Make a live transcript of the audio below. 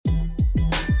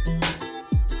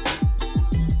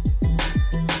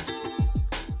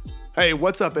Hey,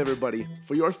 what's up, everybody?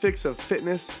 For your fix of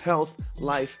fitness, health,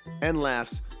 life, and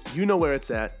laughs, you know where it's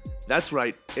at. That's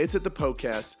right, it's at the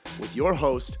podcast with your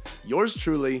host, yours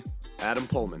truly, Adam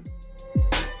Pullman.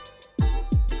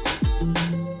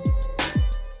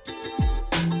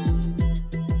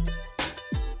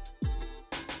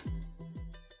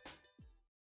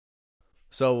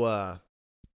 So, I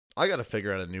got to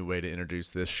figure out a new way to introduce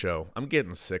this show. I'm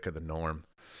getting sick of the norm,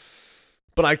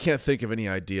 but I can't think of any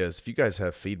ideas. If you guys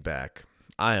have feedback,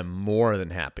 I am more than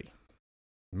happy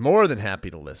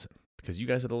to listen because you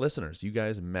guys are the listeners. You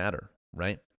guys matter,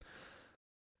 right?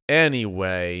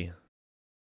 Anyway,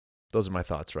 those are my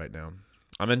thoughts right now.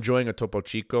 I'm enjoying a Topo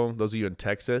Chico. Those of you in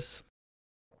Texas,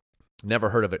 never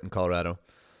heard of it in Colorado.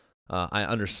 I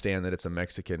understand that it's a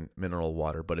Mexican mineral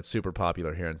water, but it's super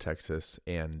popular here in Texas,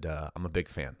 and I'm a big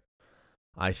fan.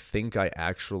 I think I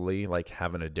actually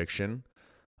have an addiction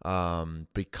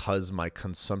because my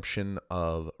consumption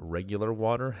of regular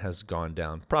water has gone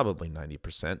down probably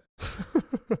 90%.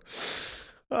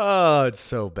 Oh, it's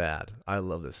so bad. I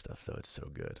love this stuff, though. It's so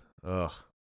good. Ugh.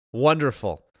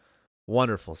 Wonderful.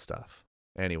 Wonderful stuff.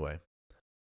 Anyway,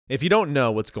 if you don't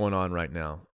know what's going on right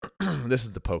now, this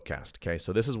is the podcast, okay?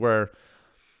 So this is where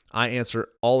I answer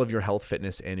all of your health,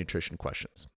 fitness, and nutrition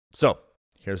questions. So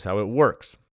here's how it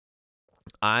works.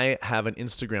 I have an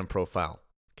Instagram profile,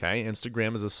 okay?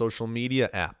 Instagram is a social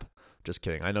media app. Just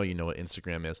kidding. I know you know what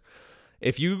Instagram is.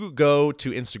 If you go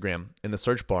to Instagram in the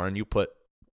search bar and you put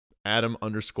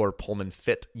Adam_Pullman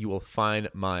Fit, you will find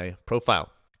my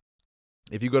profile.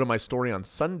 If you go to my story on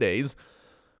Sundays,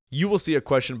 you will see a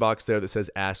question box there that says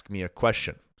ask me a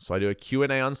question. So I do a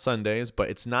Q&A on Sundays, but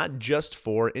it's not just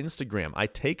for Instagram. I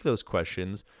take those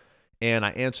questions and I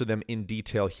answer them in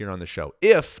detail here on the show.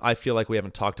 If I feel like we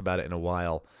haven't talked about it in a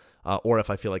while, or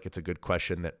if I feel like it's a good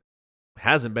question that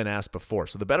hasn't been asked before.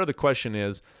 So the better the question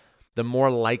is, the more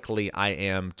likely I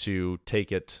am to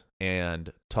take it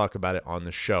and talk about it on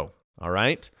the show. All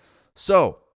right?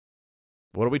 So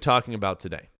what are we talking about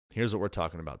today? Here's what we're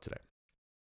talking about today.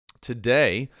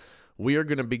 Today, we are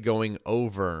going to be going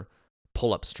over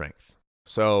pull-up strength.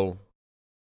 So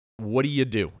what do you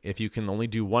do if you can only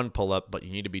do one pull-up, but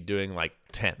you need to be doing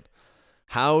 10?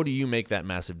 How do you make that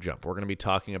massive jump? We're going to be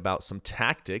talking about some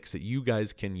tactics that you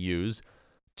guys can use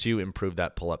to improve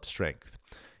that pull-up strength.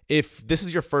 If this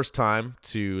is your first time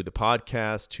to the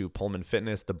podcast, to Pullman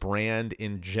Fitness, the brand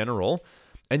in general,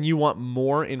 and you want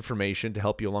more information to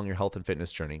help you along your health and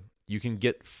fitness journey, you can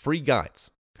get free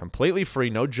guides, completely free,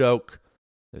 no joke.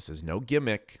 This is no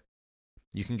gimmick.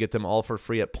 You can get them all for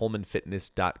free at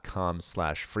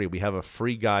pullmanfitness.com/free. We have a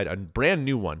free guide, a brand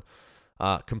new one,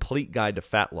 complete guide to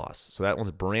fat loss. So that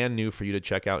one's brand new for you to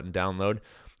check out and download.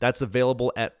 That's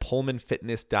available at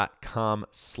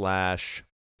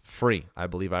pullmanfitness.com/free. I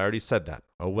believe I already said that.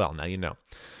 Oh, well, now you know.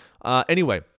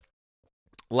 Anyway,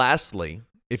 lastly,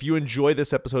 if you enjoy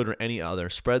this episode or any other,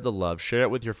 spread the love, share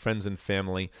it with your friends and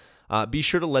family. Be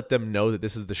sure to let them know that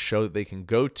this is the show that they can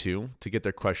go to get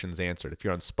their questions answered. If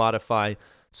you're on Spotify,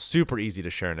 super easy to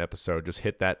share an episode. Just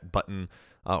hit that button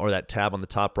or that tab on the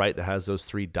top right that has those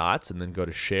 3 dots and then go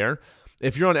to share.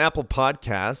 If you're on Apple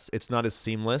Podcasts, it's not as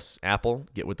seamless. Apple,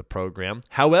 get with the program.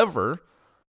 However,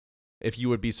 if you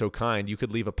would be so kind, you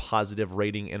could leave a positive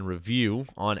rating and review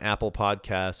on Apple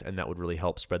Podcasts, and that would really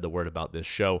help spread the word about this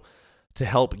show to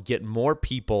help get more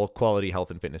people quality health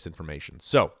and fitness information.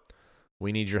 So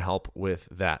we need your help with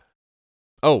that.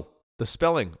 Oh, the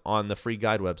spelling on the free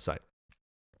guide website.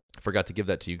 I forgot to give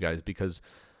that to you guys because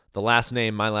my last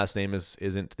name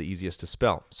isn't the easiest to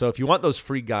spell. So if you want those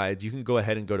free guides, you can go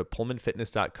ahead and go to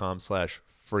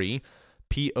pullmanfitness.com/free,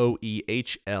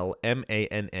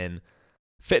 POEHLMANN,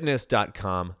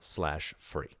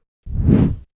 fitness.com/free.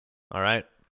 All right.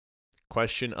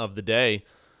 Question of the day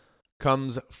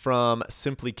comes from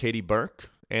Simply Katie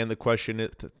Burke. And the question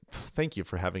is, thank you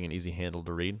for having an easy handle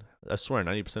to read. I swear,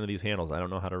 90% of these handles, I don't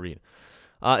know how to read.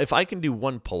 If I can do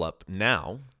 1 pull-up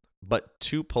now, but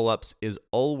 2 pull-ups is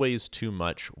always too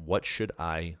much, what should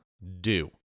I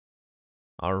do?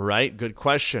 All right, good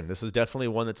question. This is definitely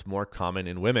one that's more common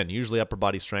in women. Usually upper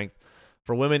body strength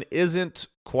for women isn't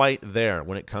quite there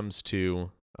when it comes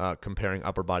to comparing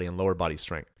upper body and lower body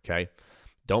strength, okay?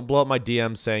 Don't blow up my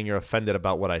DM saying you're offended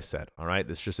about what I said, all right?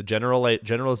 This is just a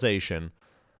generalization.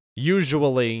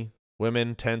 Usually,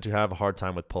 women tend to have a hard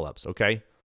time with pull-ups, okay?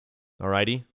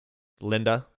 Alrighty?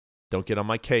 Linda, don't get on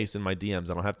my case in my DMs.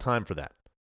 I don't have time for that.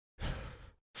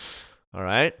 All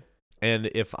right? And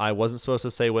if I wasn't supposed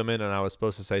to say women and I was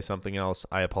supposed to say something else,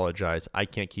 I apologize. I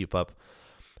can't keep up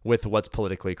with what's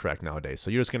politically correct nowadays. So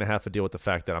you're just going to have to deal with the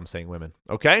fact that I'm saying women.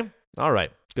 Okay? All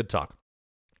right. Good talk.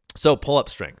 So pull-up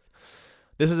strength.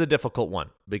 This is a difficult one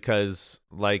because,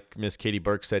 like Miss Katie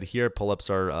Burke said here, pull-ups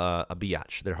are a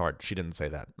biatch. They're hard. She didn't say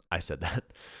that. I said that.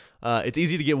 It's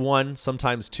easy to get one.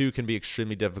 Sometimes two can be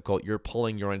extremely difficult. You're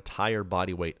pulling your entire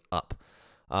body weight up,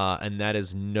 and that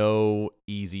is no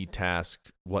easy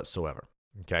task whatsoever.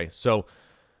 Okay, so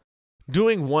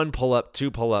doing one pull-up,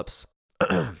 two pull-ups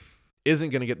isn't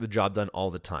going to get the job done all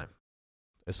the time,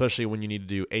 especially when you need to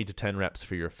do 8 to 10 reps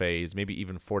for your phase, maybe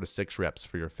even 4 to 6 reps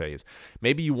for your phase.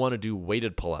 Maybe you want to do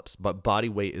weighted pull-ups, but body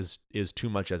weight is too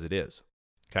much as it is.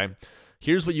 Okay,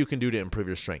 here's what you can do to improve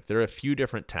your strength. There are a few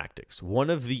different tactics. One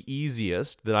of the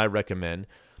easiest that I recommend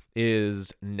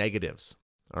is negatives.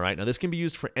 All right, now this can be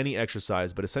used for any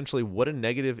exercise, but essentially what a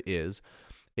negative is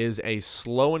a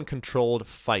slow and controlled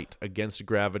fight against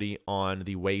gravity on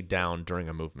the way down during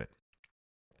a movement,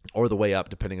 or the way up,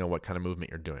 depending on what kind of movement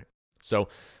you're doing. So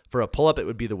for a pull-up, it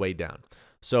would be the way down.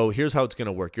 So here's how it's going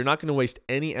to work. You're not going to waste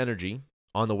any energy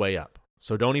on the way up.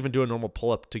 So don't even do a normal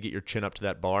pull-up to get your chin up to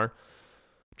that bar.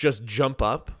 Just jump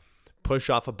up, push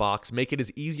off a box, make it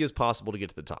as easy as possible to get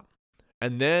to the top.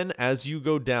 And then as you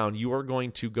go down, you are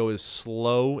going to go as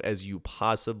slow as you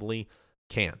possibly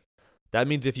can. That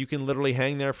means if you can literally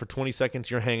hang there for 20 seconds,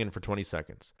 you're hanging for 20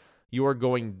 seconds. You are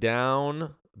going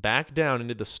down, back down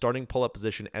into the starting pull-up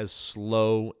position as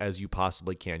slow as you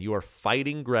possibly can. You are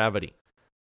fighting gravity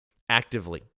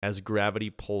actively as gravity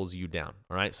pulls you down.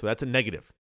 All right, so that's a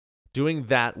negative. Doing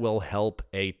that will help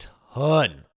a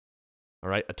ton. All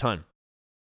right, a ton.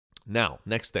 Now,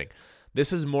 next thing.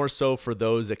 This is more so for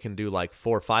those that can do like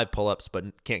 4 or 5 pull-ups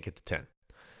but can't get to 10.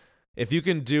 If you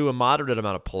can do a moderate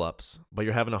amount of pull-ups, but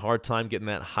you're having a hard time getting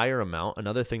that higher amount,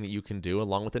 another thing that you can do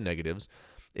along with the negatives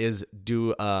is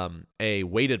do a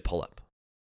weighted pull-up.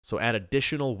 So add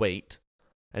additional weight,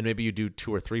 and maybe you do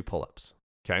 2 or 3 pull-ups,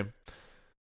 okay?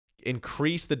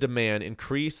 Increase the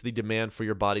demand for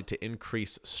your body to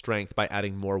increase strength by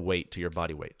adding more weight to your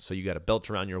body weight. So you got a belt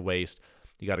around your waist,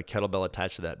 you got a kettlebell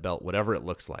attached to that belt, whatever it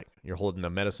looks like. You're holding a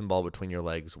medicine ball between your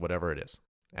legs, whatever it is.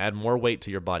 Add more weight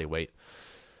to your body weight.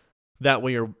 That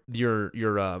way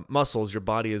your muscles, your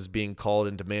body is being called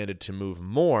and demanded to move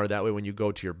more. That way when you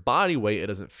go to your body weight, it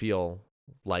doesn't feel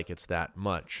like it's that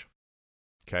much.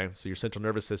 Okay, so your central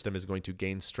nervous system is going to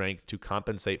gain strength to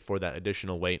compensate for that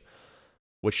additional weight,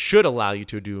 which should allow you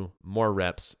to do more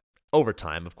reps over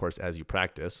time, of course, as you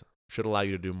practice, should allow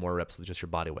you to do more reps with just your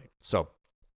body weight. So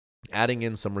adding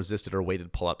in some resisted or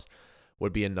weighted pull-ups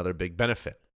would be another big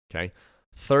benefit, okay?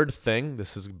 Third thing,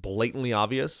 this is blatantly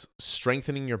obvious,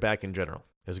 strengthening your back in general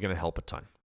is going to help a ton,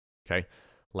 okay?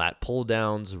 Lat pull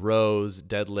downs, rows,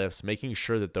 deadlifts, making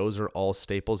sure that those are all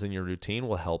staples in your routine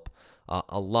will help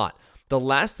a lot. The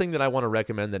last thing that I want to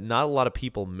recommend that not a lot of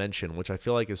people mention, which I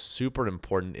feel like is super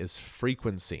important, is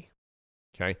frequency,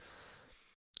 okay?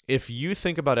 If you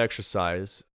think about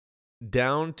exercise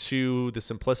down to the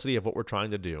simplicity of what we're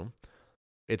trying to do,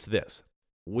 it's this.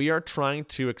 We are trying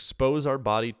to expose our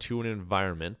body to an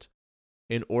environment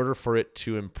in order for it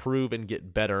to improve and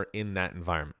get better in that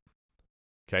environment.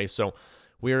 Okay, so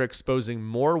we are exposing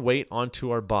more weight onto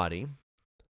our body.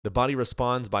 The body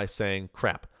responds by saying,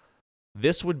 crap,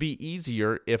 this would be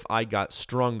easier if I got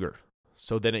stronger.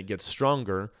 So then it gets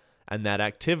stronger, and that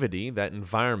activity, that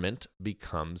environment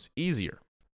becomes easier.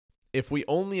 If we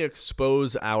only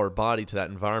expose our body to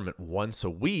that environment once a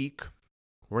week,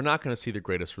 we're not going to see the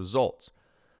greatest results.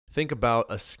 Think about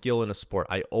a skill in a sport.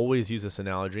 I always use this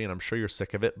analogy, and I'm sure you're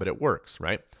sick of it, but it works,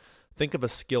 right? Think of a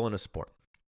skill in a sport.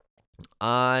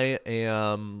 I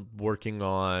am working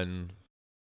on,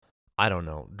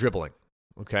 dribbling,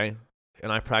 okay?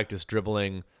 And I practice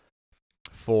dribbling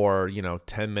for,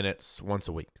 10 minutes once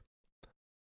a week.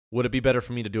 Would it be better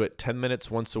for me to do it 10 minutes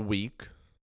once a week,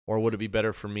 or would it be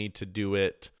better for me to do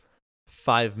it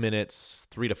 5 minutes,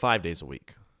 3 to 5 days a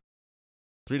week?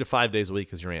 3 to 5 days a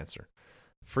week is your answer.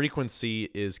 Frequency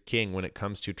is king when it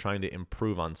comes to trying to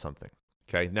improve on something.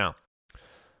 Okay, now,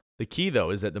 the key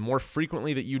though is that the more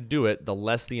frequently that you do it, the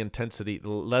less intense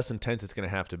it's going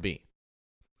to have to be.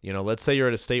 Let's say you're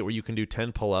at a state where you can do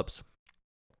 10 pull-ups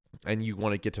and you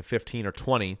want to get to 15 or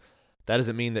 20. That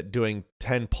doesn't mean that doing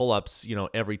 10 pull-ups,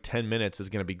 every 10 minutes is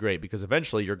going to be great, because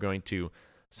eventually you're going to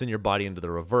send your body into the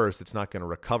reverse. It's not going to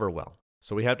recover well.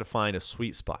 So we have to find a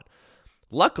sweet spot.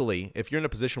 Luckily, if you're in a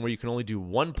position where you can only do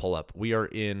 1 pull-up, we are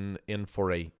in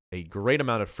for a great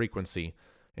amount of frequency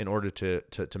in order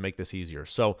to make this easier.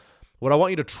 So what I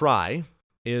want you to try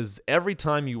is every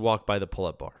time you walk by the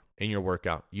pull-up bar in your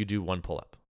workout, you do 1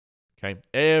 pull-up. Okay?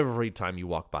 Every time you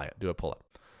walk by it, do a pull-up.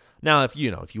 Now, if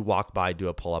you walk by, do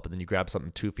a pull-up, and then you grab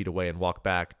something 2 feet away and walk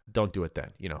back, don't do it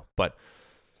then, But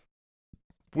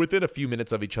within a few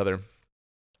minutes of each other,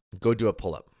 go do a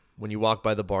pull-up. When you walk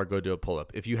by the bar, go do a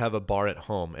pull-up. If you have a bar at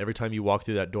home, every time you walk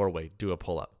through that doorway, do a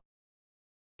pull-up.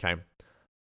 Okay?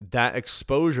 That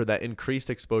exposure, that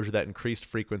increased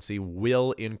frequency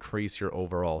will increase your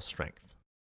overall strength.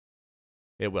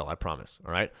 It will, I promise.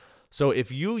 All right? So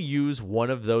if you use one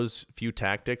of those few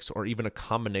tactics, or even a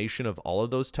combination of all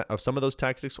of those, of some of those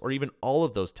tactics, or even all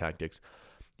of those tactics,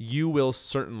 you will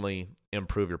certainly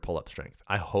improve your pull-up strength.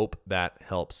 I hope that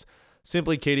helps.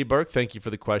 Simply Katie Burke, thank you for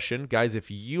the question. Guys,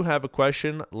 if you have a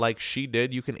question like she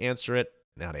did, you can answer it.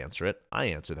 Not answer it. I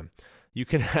answer them. You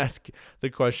can ask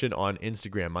the question on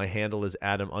Instagram. My handle is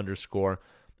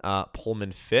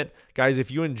Adam_PullmanFit. Guys, if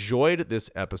you enjoyed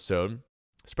this episode,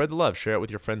 spread the love. Share it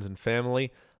with your friends and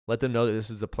family. Let them know that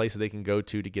this is the place that they can go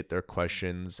to get their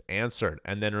questions answered.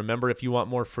 And then remember, if you want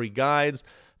more free guides,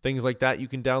 things like that, you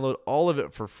can download all of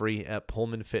it for free at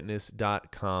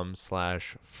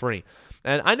pullmanfitness.com/free.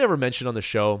 And I never mentioned on the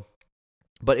show,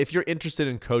 but if you're interested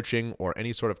in coaching or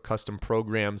any sort of custom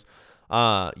programs,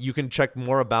 you can check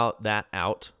more about that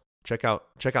out. Check out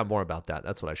more about that.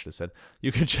 That's what I should have said.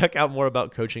 You can check out more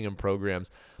about coaching and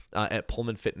programs at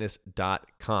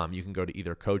pullmanfitness.com. You can go to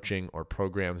either coaching or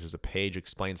programs. There's a page that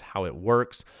explains how it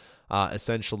works.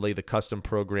 Essentially, the custom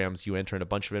programs, you enter in a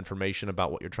bunch of information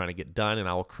about what you're trying to get done, and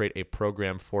I will create a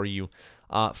program for you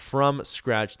from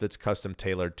scratch that's custom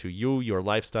tailored to you, your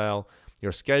lifestyle,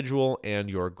 your schedule, and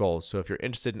your goals. So if you're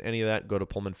interested in any of that, go to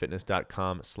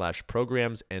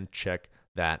pullmanfitness.com/programs and check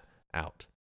that out.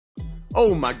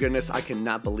 Oh my goodness, I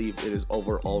cannot believe it is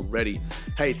over already.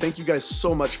 Hey, thank you guys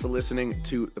so much for listening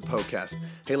to the podcast.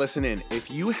 Hey, listen in.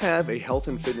 If you have a health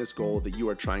and fitness goal that you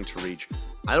are trying to reach,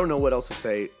 I don't know what else to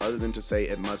say other than to say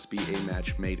it must be a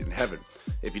match made in heaven.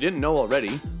 If you didn't know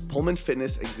already, Pullman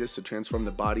Fitness exists to transform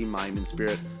the body, mind, and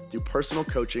spirit through personal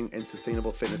coaching and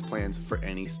sustainable fitness plans for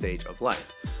any stage of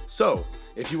life. So,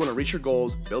 if you want to reach your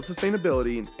goals, build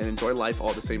sustainability, and enjoy life all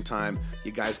at the same time,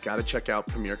 you guys got to check out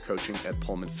Premier Coaching at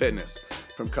Pullman Fitness.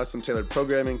 From custom tailored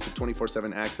programming to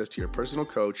 24/7 access to your personal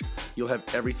coach, you'll have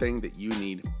everything that you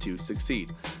need to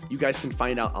succeed. You guys can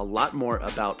find out a lot more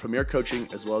about Premier Coaching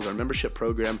as well as our membership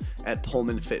program at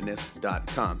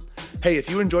pullmanfitness.com. Hey, if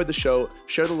you enjoyed the show,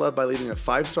 share the love by leaving a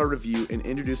 5-star review and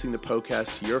introducing the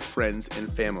podcast to your friends and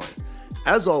family.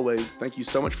 As always, thank you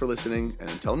so much for listening, and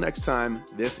until next time,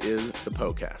 this is the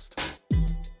podcast.